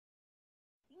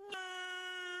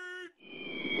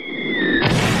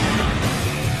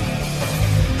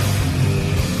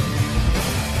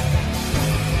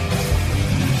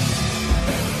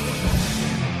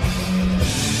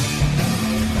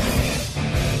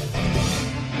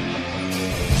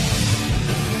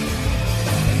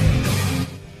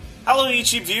Hello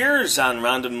YouTube viewers and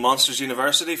random Monsters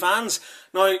University fans.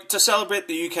 Now, to celebrate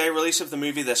the UK release of the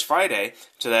movie this Friday,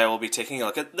 today I will be taking a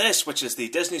look at this, which is the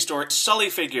Disney Store Sulley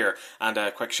figure, and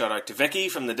a quick shout out to Vicky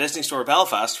from the Disney Store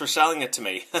Belfast for selling it to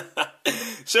me.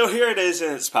 So here it is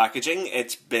in its packaging.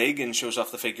 It's big and shows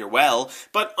off the figure well,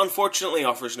 but unfortunately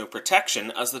offers no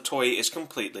protection as the toy is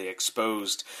completely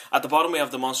exposed. At the bottom we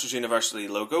have the Monsters University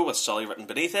logo with Sulley written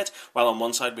beneath it, while on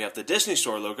one side we have the Disney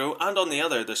Store logo, and on the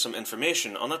other there's some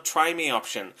information on a Try Me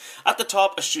option. At the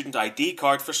top, a student ID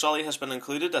card for Sulley has been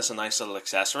included as a nice little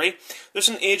accessory. There's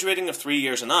an age rating of 3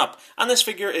 years and up, and this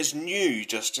figure is new,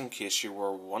 just in case you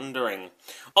were wondering.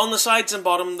 On the sides and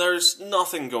bottom there's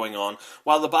nothing going on,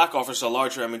 while the back offers a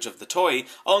larger image of the toy,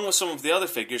 along with some of the other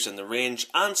figures in the range,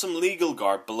 and some legal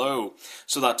garb below.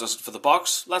 So that does it for the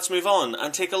box. Let's move on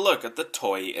and take a look at the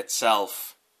toy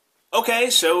itself. Okay,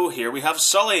 so here we have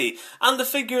Sulley, and the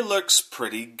figure looks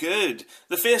pretty good.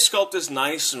 The face sculpt is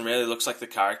nice and really looks like the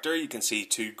character. You can see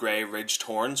two grey ridged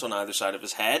horns on either side of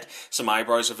his head, some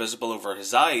eyebrows are visible over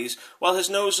his eyes, while his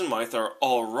nose and mouth are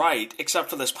alright, except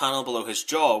for this panel below his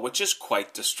jaw, which is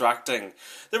quite distracting.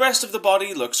 The rest of the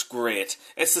body looks great.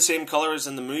 It's the same colour as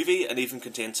in the movie, and even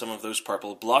contains some of those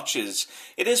purple blotches.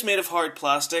 It is made of hard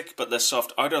plastic, but this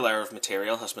soft outer layer of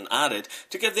material has been added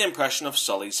to give the impression of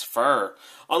Sulley's fur.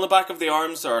 On the back of the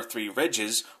arms there are 3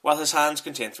 ridges, while his hands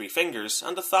contain 3 fingers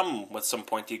and a thumb with some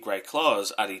pointy grey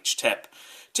claws at each tip.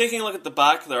 Taking a look at the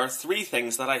back, there are 3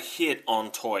 things that I hate on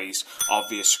toys: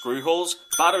 obvious screw holes,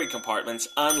 battery compartments,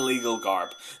 and legal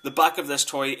garb. The back of this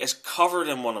toy is covered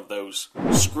in one of those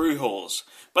screw holes,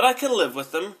 but I can live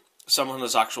with them. Some on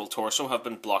his actual torso have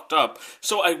been blocked up,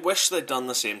 so I wish they'd done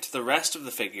the same to the rest of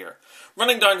the figure.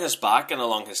 Running down his back and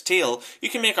along his tail, you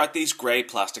can make out these grey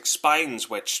plastic spines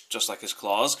which, just like his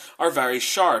claws, are very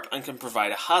sharp and can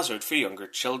provide a hazard for younger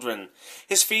children.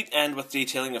 His feet end with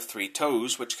detailing of 3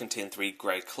 toes, which contain 3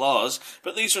 grey claws,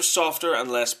 but these are softer and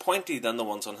less pointy than the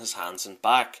ones on his hands and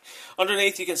back.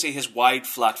 Underneath you can see his wide,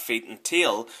 flat feet and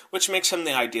tail, which makes him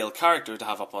the ideal character to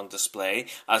have up on display,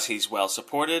 as he's well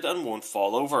supported and won't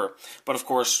fall over. But of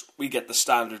course, we get the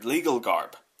standard legal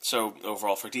garb. So,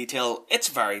 overall for detail, it's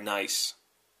very nice.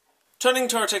 Turning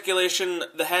to articulation,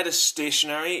 the head is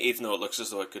stationary, even though it looks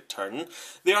as though it could turn.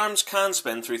 The arms can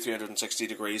spin through 360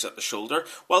 degrees at the shoulder,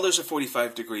 while there's a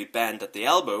 45-degree bend at the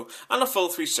elbow, and a full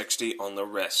 360 on the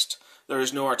wrist. There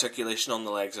is no articulation on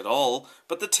the legs at all,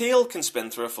 but the tail can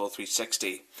spin through a full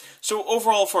 360. So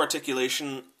overall for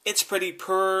articulation, it's pretty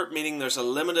poor, meaning there's a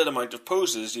limited amount of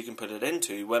poses you can put it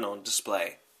into when on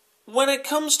display. When it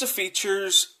comes to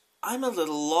features, I'm a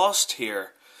little lost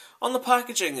here. On the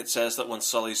packaging it says that when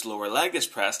Sulley's lower leg is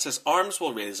pressed, his arms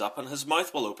will raise up and his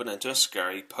mouth will open into a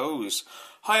scary pose.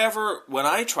 However, when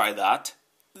I try that,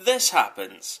 this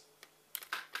happens.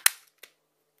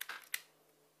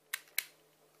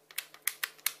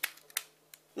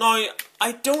 Now,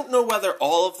 I don't know whether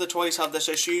all of the toys have this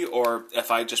issue or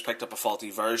if I just picked up a faulty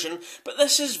version, but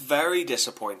this is very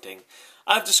disappointing.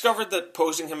 I've discovered that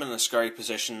posing him in a scary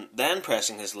position, then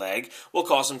pressing his leg, will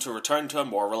cause him to return to a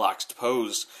more relaxed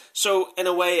pose. So, in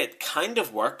a way, it kind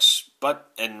of works,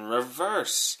 but in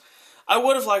reverse. I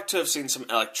would have liked to have seen some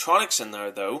electronics in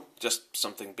there though, just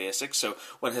something basic, so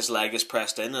when his leg is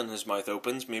pressed in and his mouth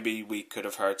opens, maybe we could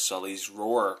have heard Sulley's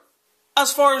roar.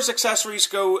 As far as accessories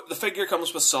go, the figure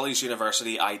comes with Sulley's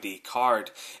University ID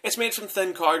card. It's made from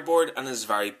thin cardboard and is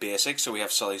very basic, so we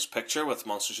have Sulley's picture with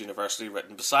Monsters University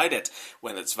written beside it,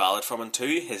 when it's valid from and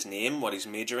to, his name, what he's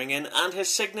majoring in, and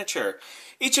his signature.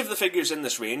 Each of the figures in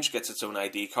this range gets its own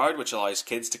ID card, which allows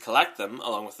kids to collect them,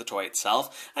 along with the toy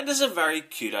itself, and is a very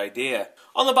cute idea.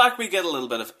 On the back we get a little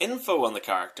bit of info on the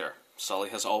character. Sulley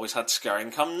has always had scaring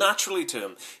come naturally to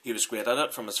him. He was great at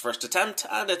it from his first attempt,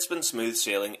 and it's been smooth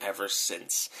sailing ever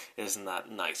since. Isn't that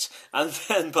nice? And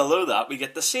then below that we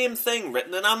get the same thing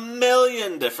written in a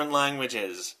million different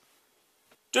languages.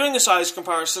 Doing a size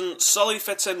comparison, Sulley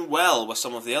fits in well with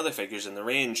some of the other figures in the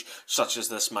range, such as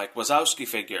this Mike Wazowski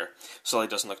figure. Sulley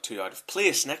doesn't look too out of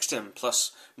place next to him,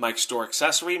 plus Mike's store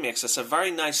accessory makes this a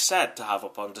very nice set to have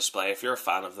up on display if you're a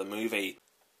fan of the movie.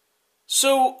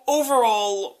 So,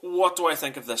 overall, what do I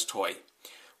think of this toy?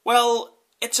 Well,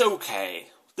 it's okay.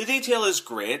 The detail is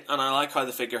great, and I like how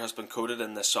the figure has been coated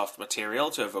in this soft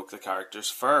material to evoke the character's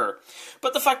fur.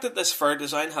 But the fact that this fur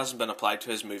design hasn't been applied to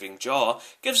his moving jaw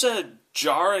gives a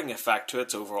jarring effect to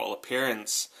its overall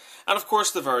appearance. And of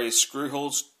course the various screw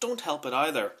holes don't help it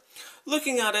either.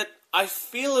 Looking at it, I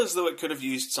feel as though it could have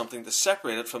used something to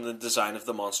separate it from the design of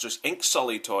the Monsters Inc.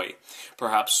 Sulley toy.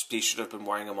 Perhaps he should have been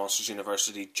wearing a Monsters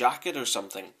University jacket or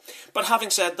something. But having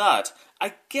said that,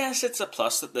 I guess it's a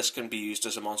plus that this can be used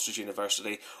as a Monsters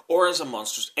University or as a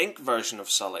Monsters Inc. version of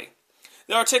Sulley.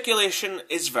 The articulation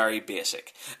is very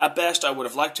basic. At best, I would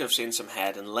have liked to have seen some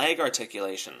head and leg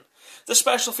articulation. The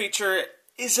special feature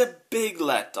is a big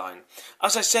letdown.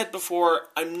 As I said before,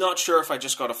 I'm not sure if I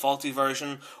just got a faulty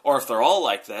version or if they're all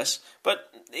like this,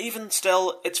 but even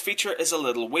still, its feature is a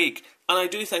little weak, and I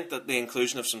do think that the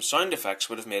inclusion of some sound effects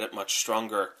would have made it much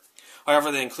stronger.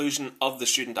 However, the inclusion of the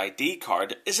student ID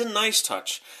card is a nice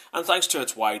touch, and thanks to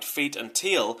its wide feet and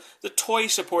tail, the toy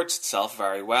supports itself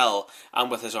very well,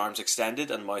 and with his arms extended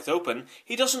and mouth open,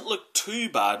 he doesn't look too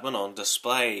bad when on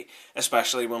display,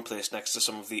 especially when placed next to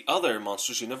some of the other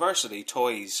Monsters University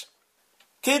toys.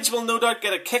 Kids will no doubt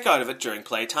get a kick out of it during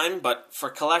playtime, but for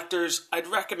collectors, I'd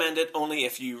recommend it only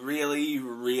if you really,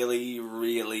 really,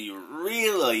 really,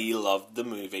 really loved the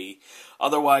movie.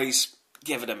 Otherwise,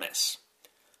 give it a miss.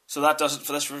 So that does it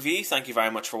for this review. Thank you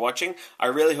very much for watching. I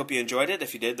really hope you enjoyed it.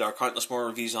 If you did, there are countless more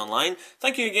reviews online.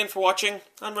 Thank you again for watching,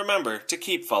 and remember to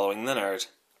keep following the nerd.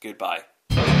 Goodbye.